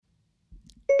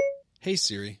Hey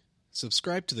Siri,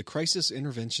 subscribe to the Crisis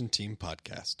Intervention Team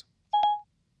podcast.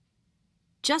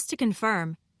 Just to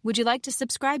confirm, would you like to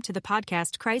subscribe to the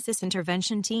podcast Crisis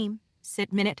Intervention Team?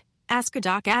 Sit Minute, Ask a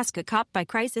Doc, Ask a Cop by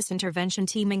Crisis Intervention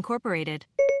Team Incorporated.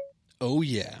 Oh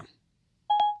yeah.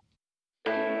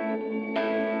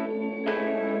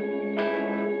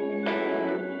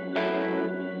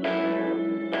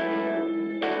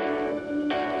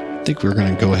 I think we're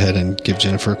going to go ahead and give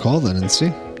Jennifer a call then and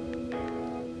see.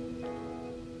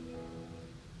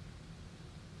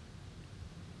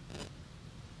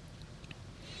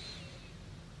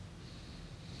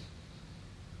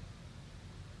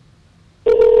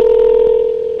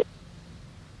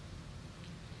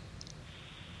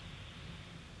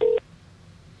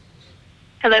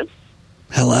 Hello?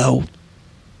 Hello.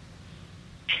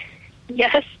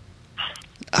 Yes.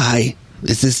 Hi.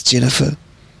 Is this Jennifer?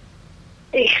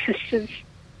 This is...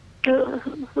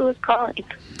 Who is calling?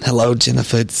 Hello,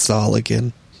 Jennifer. It's Saul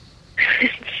again.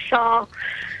 Saul.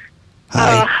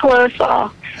 Hi. Hello,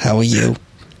 Saul. How are you?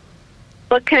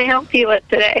 What can I help you with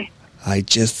today? I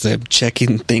just am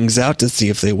checking things out to see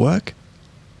if they work.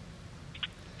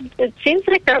 It seems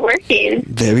like they're working.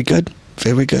 Very good.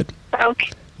 Very good. Okay.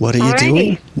 What are you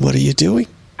doing? What are you doing?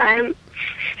 I'm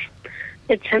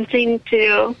attempting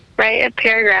to write a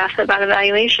paragraph about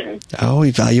evaluation. Oh,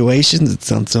 evaluations. It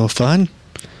sounds so fun.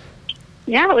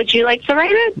 Yeah, would you like to write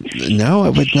it? No, I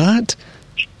would not.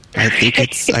 I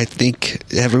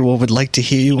think everyone would like to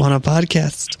hear you on a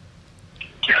podcast.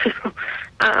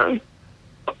 I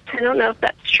don't know if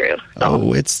that's true. So.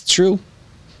 Oh, it's true.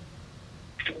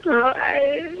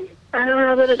 I don't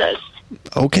know that it is.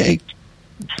 Okay.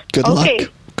 Good luck.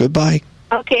 Goodbye.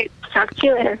 Okay, talk to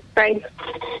you later. Bye.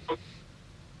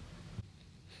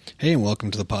 Hey, and welcome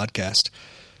to the podcast.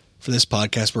 For this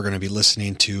podcast, we're going to be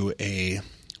listening to a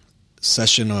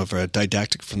session of a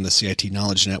didactic from the CIT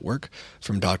Knowledge Network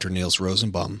from Dr. Niels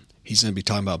Rosenbaum. He's going to be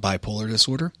talking about bipolar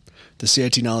disorder. The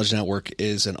CIT Knowledge Network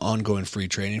is an ongoing free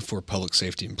training for public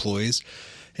safety employees.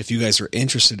 If you guys are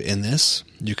interested in this,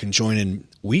 you can join in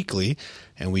weekly,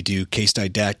 and we do case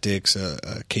didactics,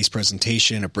 a case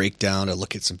presentation, a breakdown, a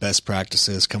look at some best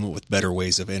practices, come up with better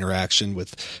ways of interaction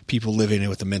with people living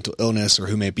with a mental illness or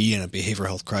who may be in a behavioral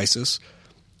health crisis.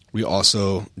 We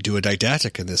also do a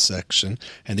didactic in this section,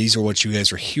 and these are what you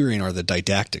guys are hearing are the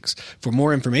didactics. For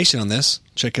more information on this,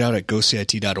 check it out at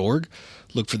gocit.org.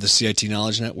 Look for the CIT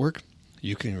Knowledge Network.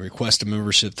 You can request a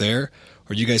membership there,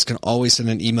 or you guys can always send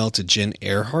an email to Jen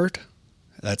Earhart.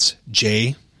 That's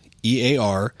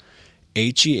JEARHEART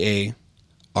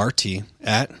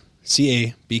at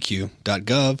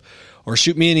cabq.gov, or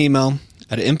shoot me an email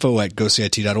at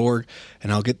info@gocit.org,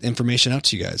 and I'll get information out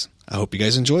to you guys. I hope you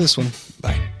guys enjoy this one.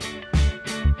 Bye.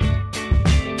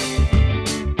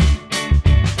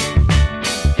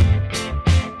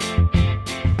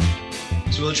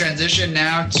 So we'll transition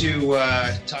now to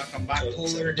talk on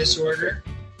bipolar disorder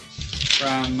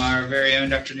from our very own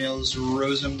Dr. Niels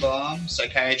Rosenbaum,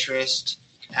 psychiatrist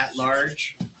at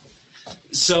large.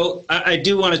 So I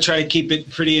do want to try to keep it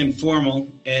pretty informal,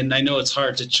 and I know it's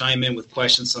hard to chime in with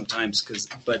questions sometimes,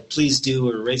 but please do,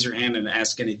 or raise your hand and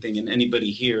ask anything, and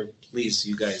anybody here, please,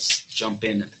 you guys jump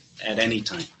in at any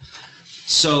time.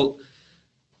 So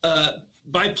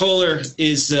bipolar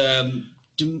is,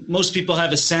 do most people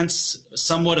have a sense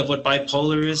somewhat of what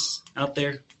bipolar is out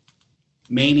there?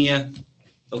 Mania?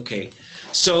 Okay.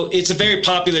 So it's a very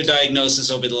popular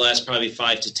diagnosis over the last probably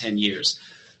 5 to 10 years.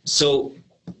 So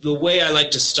the way I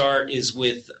like to start is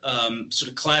with sort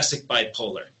of classic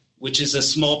bipolar, which is a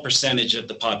small percentage of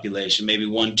the population, maybe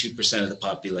 1-2% of the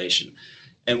population.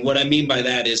 And what I mean by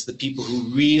that is the people who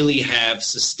really have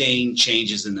sustained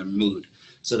changes in their mood.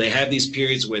 So they have these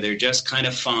periods where they're just kind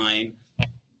of fine,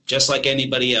 just like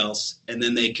anybody else, and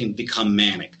then they can become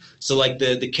manic. So like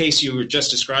the case you were just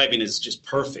describing is just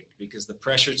perfect, because the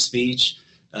pressured speech,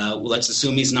 let's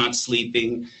assume he's not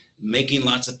sleeping, making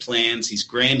lots of plans, he's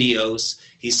grandiose,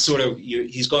 he's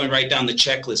going right down the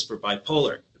checklist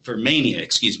for mania.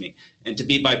 And to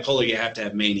be bipolar, you have to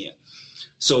have mania.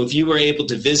 So if you were able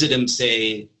to visit him,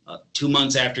 say, 2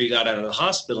 months after he got out of the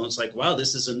hospital, it's like, wow,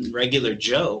 this isn't regular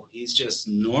Joe. He's just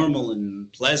normal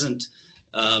and pleasant.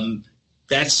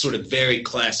 That's sort of very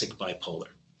classic bipolar.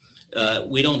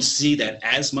 We don't see that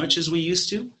as much as we used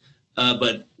to,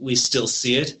 but we still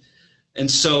see it.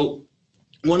 And so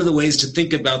one of the ways to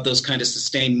think about those kind of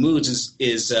sustained moods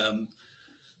is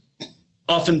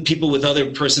often people with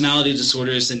other personality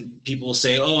disorders, and people will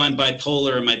say, oh, I'm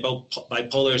bipolar, and my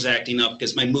bipolar is acting up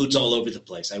because my mood's all over the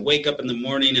place. I wake up in the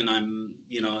morning and I'm,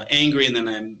 angry, and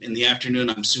then in the afternoon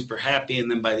I'm super happy,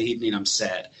 and then by the evening I'm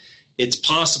sad. It's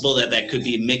possible that could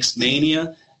be mixed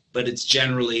mania, but it's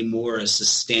generally more a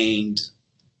sustained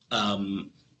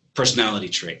personality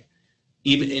trait.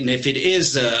 And if it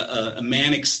is a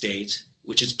manic state,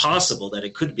 which is possible that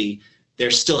it could be,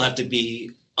 there still have to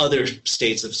be other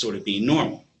states of sort of being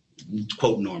normal,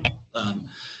 quote normal.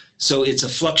 So it's a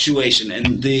fluctuation.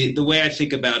 And the way I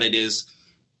think about it is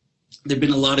there have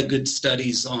been a lot of good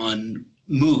studies on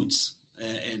moods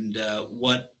and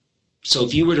so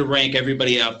if you were to rank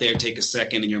everybody out there, take a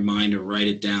second in your mind or write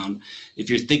it down.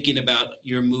 If you're thinking about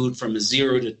your mood from a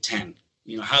 0 to 10,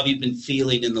 how have you been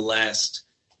feeling in the last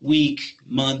week,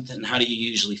 month, and how do you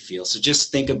usually feel? So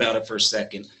just think about it for a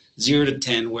second. 0 to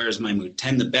 10, where is my mood?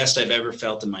 10, the best I've ever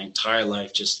felt in my entire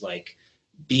life, just like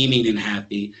beaming and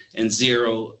happy. And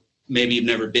 0, maybe you've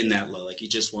never been that low, like you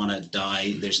just want to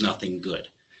die, there's nothing good.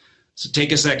 So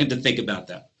take a second to think about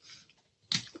that.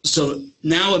 So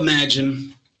now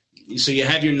imagine, so you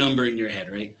have your number in your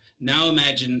head, right? Now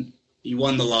imagine you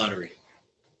won the lottery.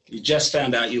 You just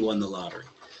found out you won the lottery.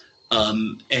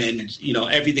 And,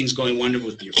 everything's going wonderful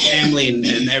with your family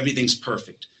and everything's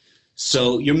perfect.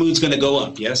 So your mood's going to go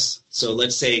up, yes? So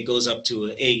let's say it goes up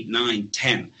to 8, 9,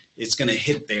 10. It's going to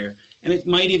hit there. And it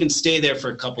might even stay there for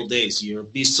a couple days. You'll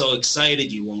be so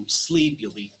excited, you won't sleep.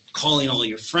 You'll be calling all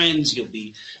your friends. You'll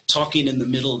be talking in the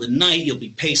middle of the night. You'll be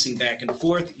pacing back and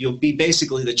forth. You'll be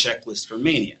basically the checklist for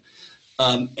mania.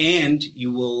 And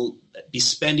you will be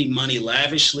spending money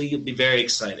lavishly. You'll be very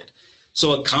excited.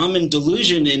 So a common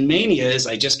delusion in mania is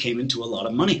I just came into a lot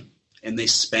of money, and they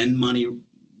spend money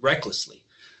recklessly.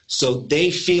 So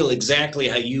they feel exactly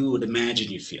how you would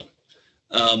imagine you feel.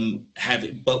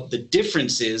 But the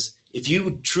difference is if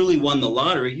you truly won the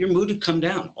lottery, your mood would come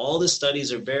down. All the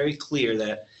studies are very clear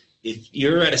that if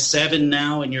you're at a 7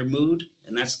 now in your mood,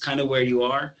 and that's kind of where you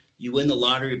are, you win the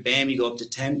lottery, bam, you go up to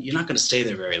 10, you're not going to stay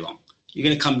there very long. You're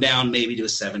going to come down maybe to a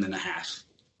 7.5,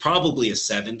 probably a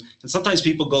 7. And sometimes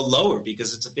people go lower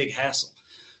because it's a big hassle.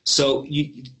 So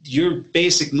your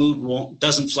basic mood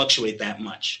doesn't fluctuate that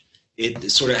much.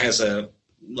 It sort of has a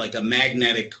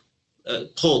magnetic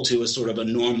pull to a sort of a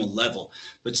normal level.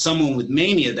 But someone with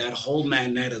mania, that whole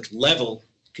magnetic level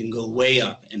can go way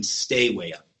up and stay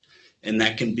way up. And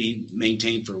that can be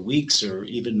maintained for weeks or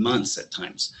even months at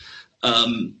times.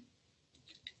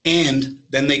 And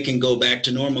then they can go back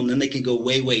to normal, and then they can go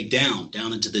way, way down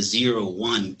into the 0,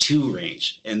 1, 2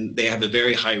 range. And they have a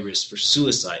very high risk for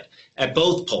suicide. At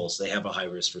both poles, they have a high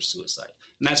risk for suicide.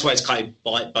 And that's why it's called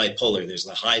bipolar. There's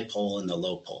the high pole and the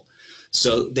low pole.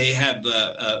 So they have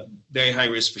a very high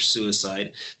risk for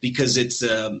suicide because it's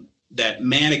that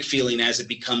manic feeling as it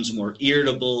becomes more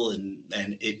irritable and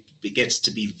it gets to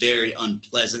be very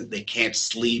unpleasant. They can't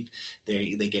sleep.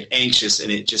 They get anxious,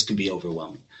 and it just can be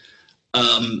overwhelming.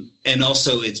 And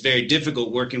also it's very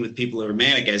difficult working with people who are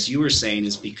manic, as you were saying,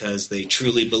 is because they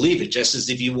truly believe it. Just as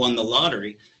if you won the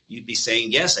lottery, you'd be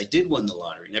saying, yes, I did win the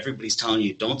lottery. And everybody's telling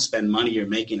you, don't spend money, you're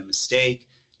making a mistake.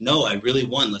 No, I really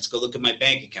won. Let's go look at my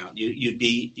bank account. You'd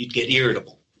get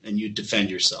irritable and you'd defend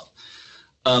yourself.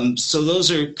 So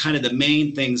those are kind of the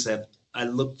main things that I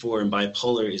look for in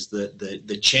bipolar is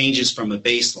the changes from a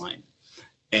baseline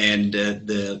and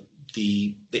the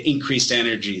increased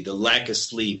energy, the lack of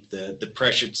sleep, the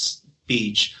pressured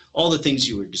speech, all the things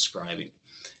you were describing.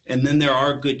 And then there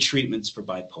are good treatments for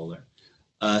bipolar,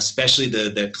 especially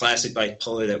the classic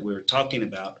bipolar that we were talking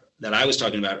about, that I was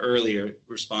talking about earlier,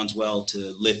 responds well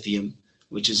to lithium,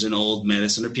 which is an old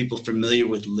medicine. Are people familiar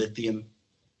with lithium?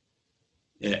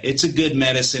 Yeah, it's a good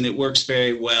medicine. It works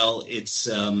very well. It's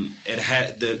it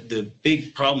had the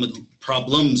big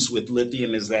problems with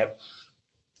lithium is that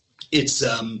it's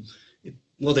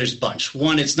well, there's a bunch.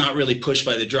 One, it's not really pushed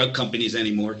by the drug companies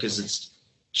anymore because it's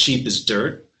cheap as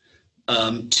dirt.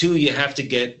 2, you have to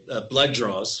get blood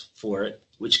draws for it,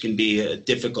 which can be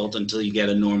difficult until you get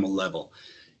a normal level.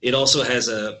 It also has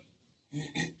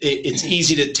it's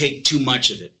easy to take too much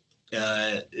of it.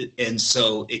 And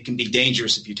so it can be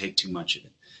dangerous if you take too much of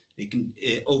it.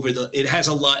 It has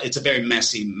a lot, it's a very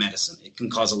messy medicine. It can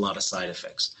cause a lot of side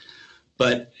effects.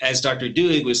 But as Dr.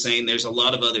 Duhigg was saying, there's a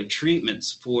lot of other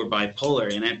treatments for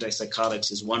bipolar, and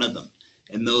antipsychotics is one of them.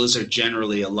 And those are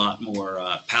generally a lot more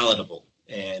palatable.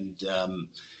 And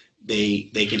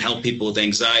they can help people with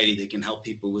anxiety. They can help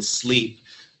people with sleep.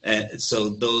 So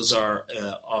those are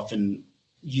often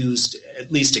used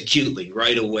at least acutely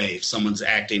right away. If someone's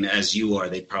acting as you are,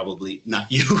 they probably,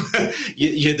 not you,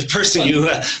 you're the person you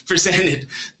presented,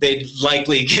 they'd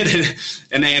likely get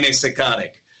an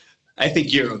antipsychotic. I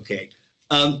think you're okay.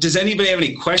 Does anybody have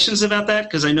any questions about that?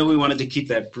 Because I know we wanted to keep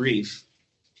that brief.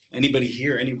 Anybody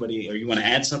here? Anybody? Or you want to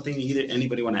add something?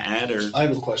 Anybody want to add? Or I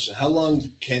have a question. How long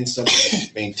can someone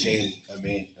maintain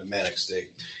a manic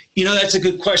state? That's a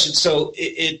good question. So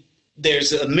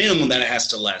there's a minimum that it has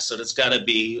to last. So it's got to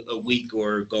be a week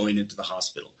or going into the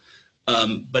hospital.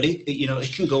 But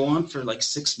it can go on for like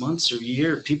 6 months or a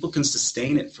year. People can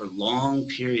sustain it for long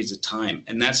periods of time.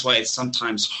 And that's why it's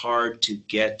sometimes hard to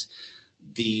get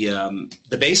the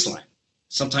baseline.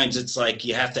 Sometimes it's like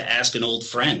you have to ask an old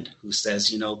friend who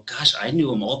says, gosh, I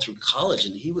knew him all through college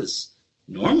and he was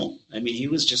normal. I mean, he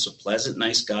was just a pleasant,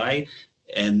 nice guy.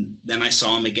 And then I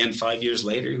saw him again 5 years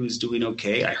later. He was doing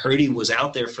okay. I heard he was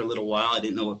out there for a little while. I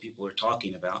didn't know what people were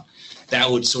talking about. That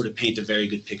would sort of paint a very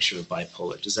good picture of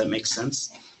bipolar. Does that make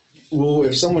sense? Well,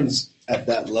 if someone's at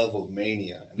that level of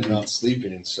mania and they're not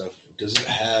sleeping and stuff, does it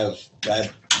have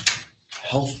bad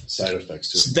health side effects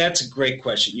to it? So that's a great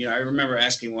question. I remember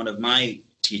asking one of my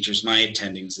teachers, my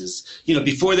attendings is,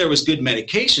 before there was good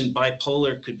medication,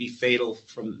 bipolar could be fatal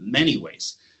from many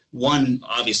ways. One,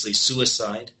 obviously,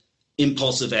 suicide,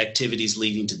 impulsive activities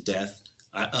leading to death,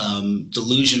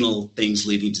 delusional things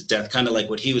leading to death, kind of like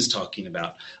what he was talking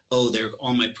about. Oh, they're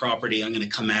on my property, I'm going to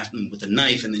come at them with a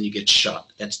knife, and then you get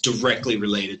shot. That's directly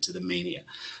related to the mania.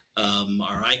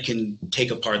 Or I can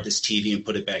take apart this TV and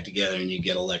put it back together and you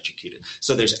get electrocuted.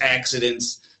 So there's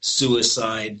accidents,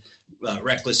 suicide,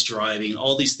 reckless driving,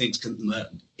 all these things,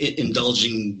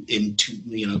 indulging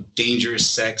into dangerous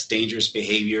sex, dangerous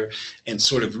behavior, and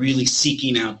sort of really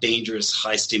seeking out dangerous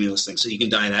high stimulus things. So you can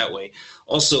die that way.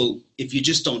 Also, if you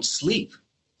just don't sleep,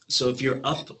 so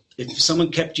if someone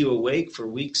kept you awake for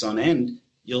weeks on end,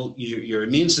 your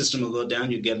immune system will go down,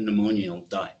 you'll get pneumonia, you'll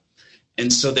die.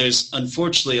 And so there's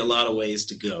unfortunately a lot of ways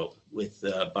to go with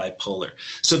bipolar.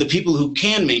 So the people who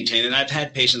can maintain it, I've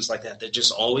had patients like that, they're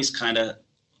just always kind of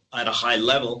at a high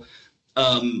level.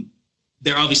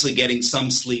 They're obviously getting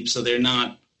some sleep, so they're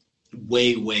not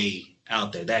way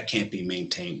out there. That can't be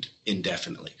maintained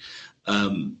indefinitely.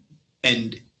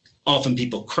 And often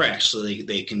people crash, so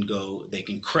they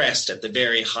can crest at the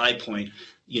very high point.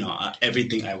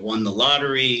 Everything, I won the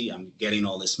lottery, I'm getting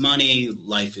all this money,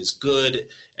 life is good,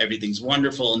 everything's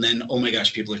wonderful, and then, oh my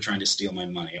gosh, people are trying to steal my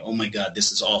money. Oh my God,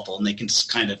 this is awful. And they can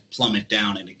kind of plummet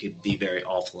down, and it could be very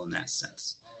awful in that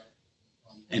sense.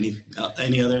 Any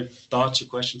other thoughts or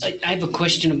questions? I have a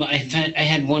question about, I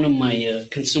had one of my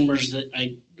consumers that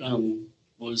I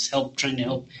was trying to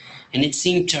help, and it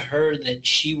seemed to her that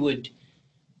she would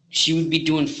be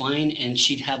doing fine, and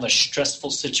she'd have a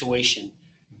stressful situation.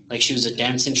 Like she was a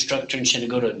dance instructor and she had to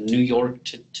go to New York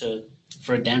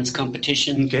for a dance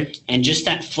competition. Okay. And just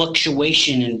that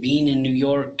fluctuation and being in New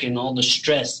York and all the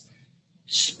stress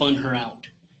spun her out.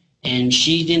 And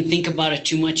she didn't think about it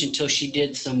too much until she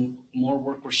did some more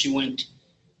work where she went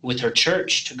with her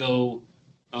church to go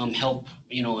help,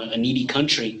 a needy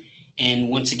country. And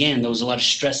once again, there was a lot of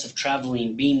stress of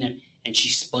traveling, being there, and she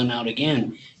spun out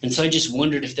again. And so I just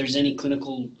wondered if there's any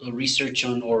clinical research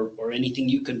on or anything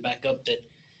you could back up that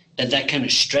kind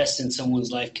of stress in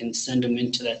someone's life can send them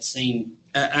into that same.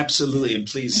 Absolutely, and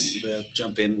please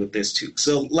jump in with this too.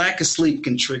 So lack of sleep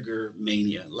can trigger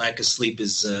mania. Lack of sleep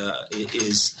is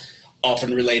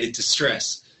often related to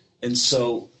stress, and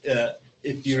so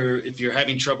if you're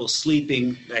having trouble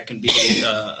sleeping, that can be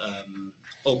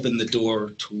open the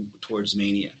door towards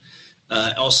mania.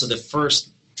 Also, the first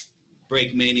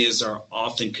break manias are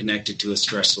often connected to a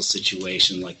stressful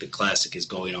situation, like the classic is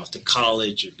going off to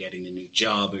college or getting a new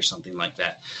job or something like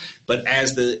that. But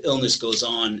as the illness goes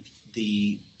on,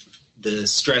 the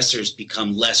stressors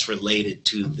become less related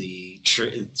to the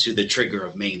trigger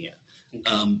of mania.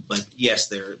 But yes,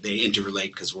 they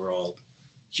interrelate because we're all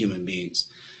human beings.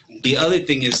 The other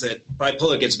thing is that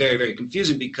bipolar gets very, very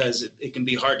confusing because it can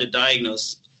be hard to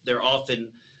diagnose. They're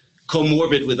often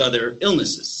comorbid with other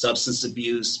illnesses, substance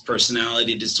abuse,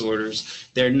 personality disorders.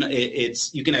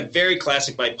 You can have very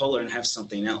classic bipolar and have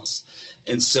something else.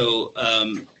 And so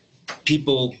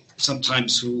people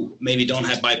sometimes who maybe don't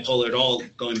have bipolar at all,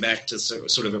 going back to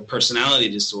sort of a personality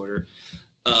disorder,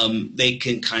 they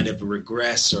can kind of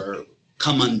regress or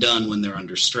come undone when they're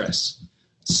under stress.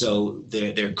 So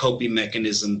their coping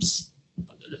mechanisms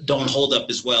don't hold up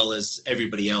as well as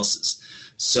everybody else's.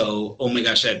 So, oh my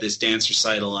gosh, I have this dance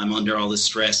recital, I'm under all this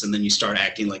stress, and then you start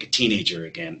acting like a teenager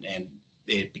again, and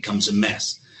it becomes a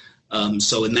mess.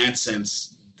 So in that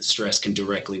sense, the stress can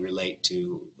directly relate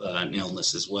to an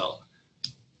illness as well.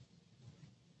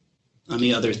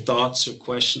 Any other thoughts or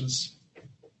questions?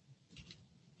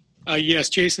 Yes,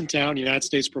 Jason Town, United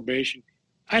States Probation.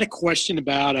 I had a question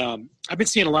about, I've been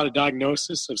seeing a lot of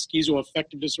diagnosis of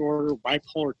schizoaffective disorder,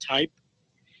 bipolar type.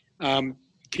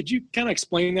 Could you kind of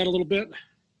explain that a little bit?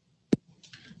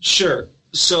 Sure.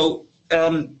 So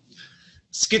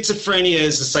schizophrenia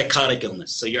is a psychotic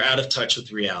illness, so you're out of touch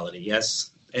with reality,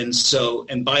 yes? And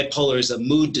bipolar is a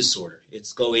mood disorder.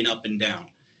 It's going up and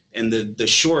down. And the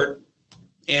short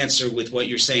answer with what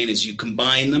you're saying is you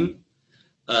combine them.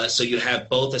 So you have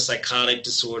both a psychotic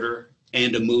disorder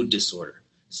and a mood disorder.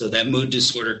 So that mood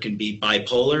disorder can be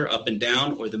bipolar, up and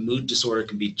down, or the mood disorder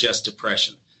can be just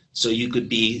depression. So you could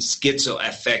be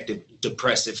schizoaffective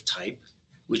depressive type,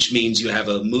 which means you have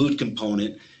a mood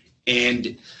component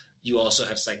and you also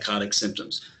have psychotic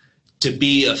symptoms. To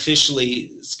be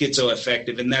officially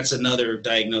schizoaffective, and that's another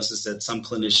diagnosis that some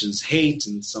clinicians hate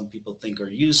and some people think are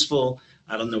useful.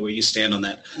 I don't know where you stand on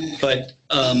that. But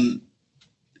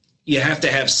you have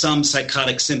to have some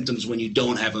psychotic symptoms when you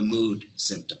don't have a mood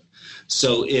symptom.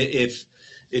 So if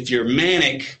you're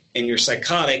manic and you're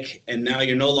psychotic and now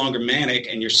you're no longer manic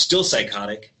and you're still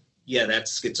psychotic, yeah,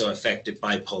 that's schizoaffective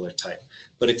bipolar type.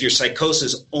 But if your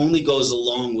psychosis only goes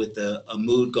along with a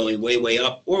mood going way, way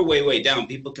up or way, way down,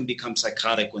 people can become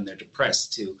psychotic when they're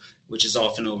depressed too, which is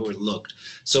often overlooked.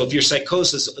 So if your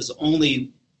psychosis is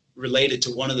only related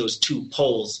to one of those two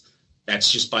poles,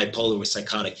 that's just bipolar with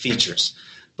psychotic features.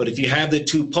 But if you have the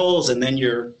two poles and then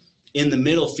you're in the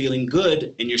middle feeling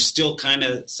good and you're still kind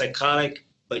of psychotic,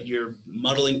 but you're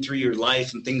muddling through your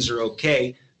life and things are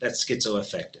okay, that's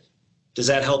schizoaffective. Does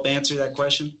that help answer that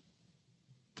question?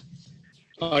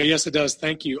 Yes, it does.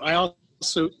 Thank you. I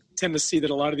also tend to see that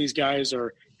a lot of these guys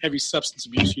are heavy substance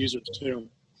abuse users too.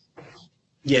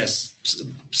 Yes,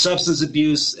 substance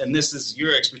abuse, and this is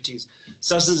your expertise.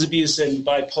 Substance abuse and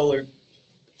bipolar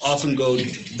often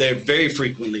they very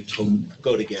frequently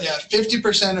go together. Yeah,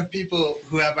 50% of people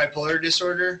who have bipolar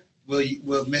disorder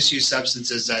will misuse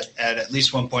substances at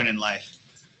least one point in life.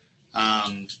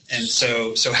 And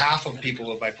so half of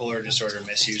people with bipolar disorder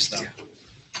misuse them.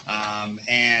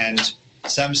 And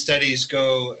some studies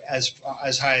go as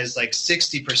high as like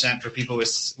 60% for people with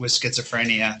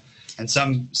schizophrenia, and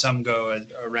some go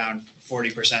around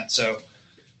 40%.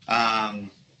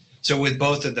 So with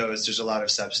both of those, there's a lot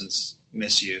of substance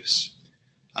misuse.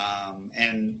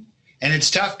 And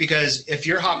it's tough because if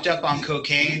you're hopped up on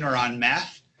cocaine or on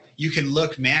meth, you can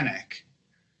look manic.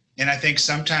 And I think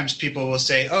sometimes people will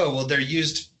say, oh, well, they're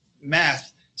used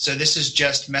meth, so this is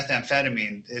just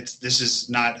methamphetamine. This is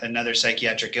not another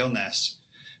psychiatric illness.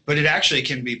 But it actually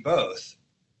can be both,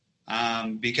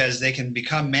 because they can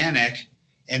become manic.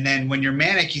 And then when you're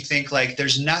manic, you think like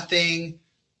there's nothing,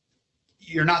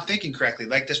 you're not thinking correctly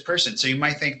like this person. So you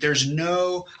might think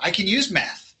I can use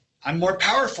meth. I'm more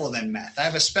powerful than meth. I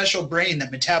have a special brain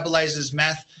that metabolizes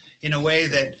meth in a way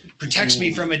that protects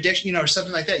me from addiction, or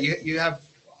something like that. You have,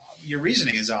 your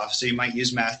reasoning is off, so you might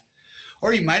use meth.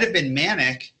 Or you might have been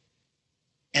manic,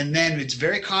 and then it's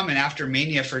very common after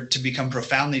mania to become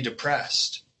profoundly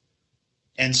depressed.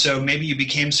 And so maybe you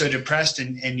became so depressed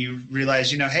and you realize,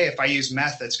 hey, if I use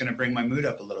meth, that's going to bring my mood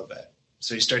up a little bit.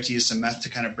 So you start to use some meth to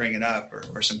kind of bring it up,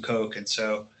 or some coke. And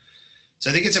so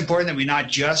I think it's important that we not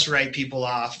just write people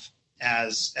off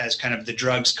as kind of the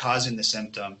drugs causing the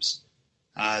symptoms.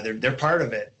 They're part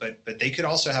of it, but they could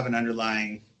also have an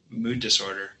underlying mood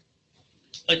disorder.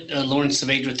 Lawrence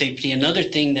Saavedra, thank you. Another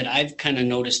thing that I've kind of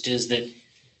noticed is that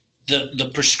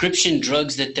the prescription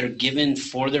drugs that they're given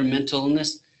for their mental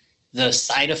illness, the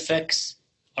side effects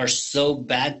are so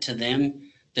bad to them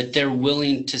that they're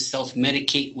willing to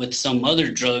self-medicate with some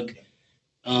other drug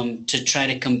to try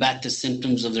to combat the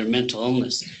symptoms of their mental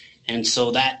illness. And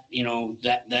so that,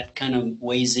 that kind of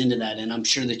weighs into that. And I'm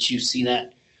sure that you see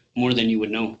that more than you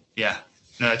would know. Yeah.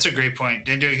 No, that's a great point.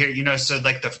 Didn't do it here, so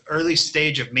like the early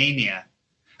stage of mania,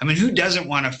 I mean, who doesn't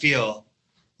want to feel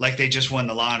like they just won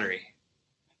the lottery,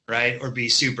 right? Or be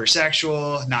super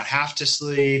sexual, not have to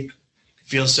sleep,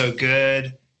 feel so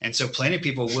good. And so plenty of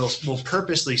people will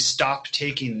purposely stop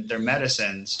taking their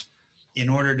medicines in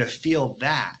order to feel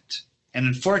that. And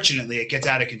unfortunately, it gets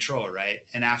out of control, right?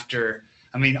 And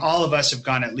all of us have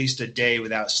gone at least a day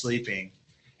without sleeping,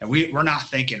 and we're not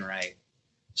thinking right.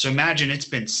 So imagine it's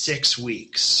been 6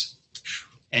 weeks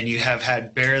and you have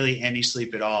had barely any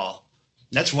sleep at all.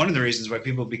 That's one of the reasons why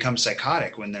people become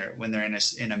psychotic when they're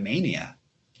in a mania,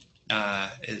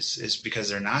 is because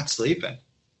they're not sleeping,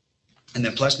 and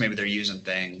then plus maybe they're using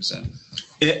things. And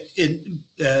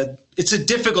it's a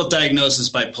difficult diagnosis,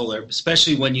 bipolar,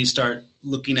 especially when you start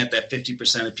looking at that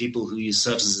 50% of people who use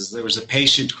substances. There was a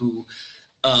patient who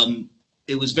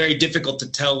it was very difficult to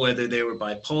tell whether they were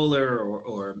bipolar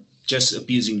or just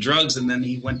abusing drugs, and then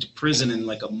he went to prison, and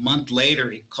like a month later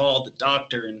he called the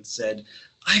doctor and said,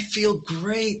 I feel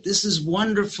great. This is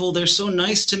wonderful. They're so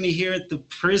nice to me here at the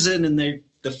prison, and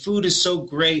the food is so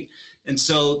great. And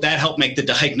so that helped make the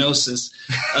diagnosis,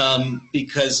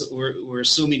 because we're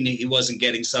assuming he wasn't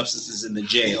getting substances in the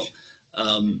jail.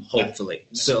 hopefully.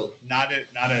 So not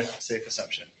a safe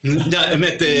assumption. no, I'm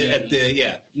at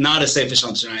the not a safe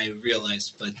assumption. I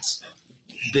realize, but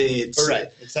right.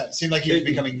 It seemed like you were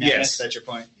becoming manic. Yes. That's your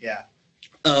point. Yeah.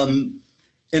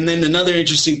 And then another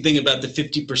interesting thing about the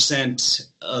 50%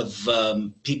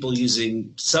 of people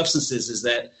using substances is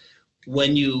that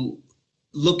when you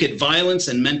look at violence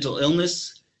and mental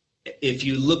illness, if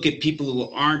you look at people who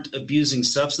aren't abusing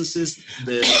substances,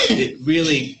 the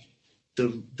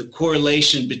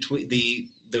correlation between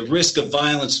the risk of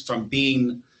violence from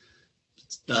being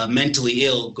mentally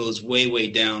ill goes way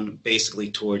down, basically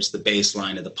towards the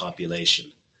baseline of the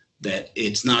population. That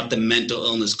it's not the mental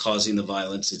illness causing the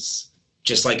violence. It's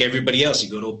just like everybody else. You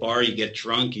go to a bar, you get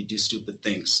drunk, you do stupid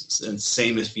things. And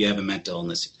same if you have a mental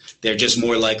illness. They're just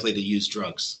more likely to use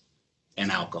drugs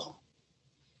and alcohol.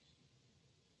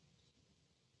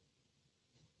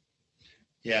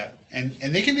 Yeah, and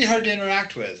they can be hard to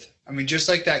interact with. I mean, just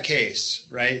like that case,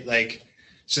 right? Like,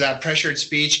 so that pressured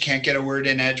speech, can't get a word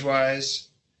in edgewise.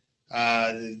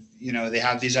 They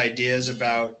have these ideas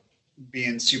about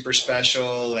being super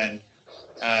special, and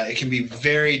it can be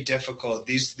very difficult.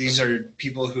 These are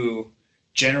people who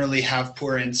generally have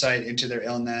poor insight into their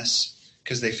illness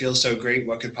because they feel so great.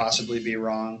 What could possibly be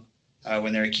wrong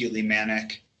when they're acutely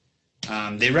manic?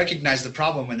 They recognize the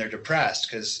problem when they're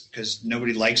depressed because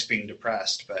nobody likes being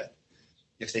depressed. But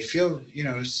if they feel,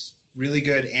 really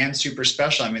good and super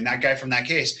special, I mean, that guy from that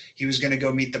case, he was going to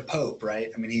go meet the Pope,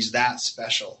 right? I mean, he's that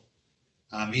special.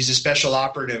 He's a special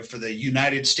operative for the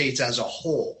United States as a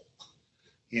whole,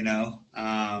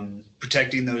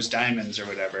 protecting those diamonds or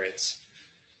whatever.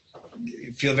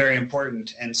 You feel very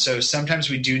important. And so sometimes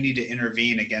we do need to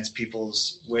intervene against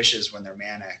people's wishes when they're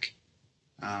manic.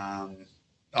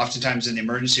 Oftentimes in the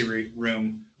emergency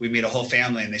room, we meet a whole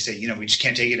family and they say, we just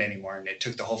can't take it anymore. And it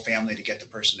took the whole family to get the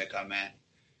person to come in.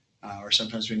 Or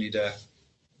sometimes we need to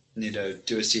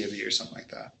do a COV or something like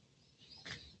that.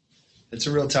 It's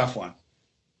a real tough one.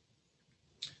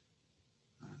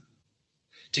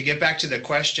 To get back to the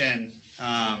question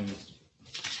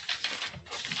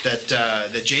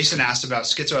that Jason asked about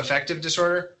schizoaffective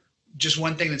disorder, just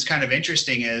one thing that's kind of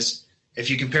interesting is if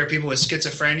you compare people with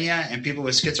schizophrenia and people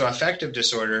with schizoaffective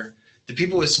disorder, the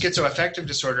people with schizoaffective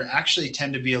disorder actually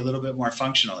tend to be a little bit more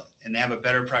functional and they have a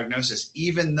better prognosis,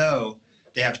 even though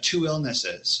they have two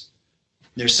illnesses.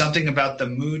 There's something about the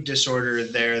mood disorder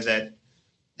there that,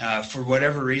 for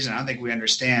whatever reason, I don't think we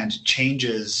understand,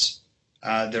 changes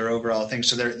their overall thing.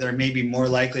 So they're maybe more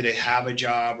likely to have a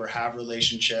job or have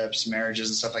relationships, marriages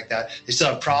and stuff like that. They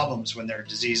still have problems when their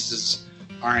diseases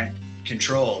aren't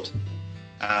controlled.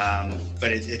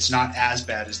 But it's not as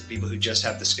bad as the people who just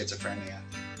have the schizophrenia.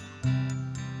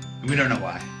 And we don't know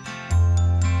why.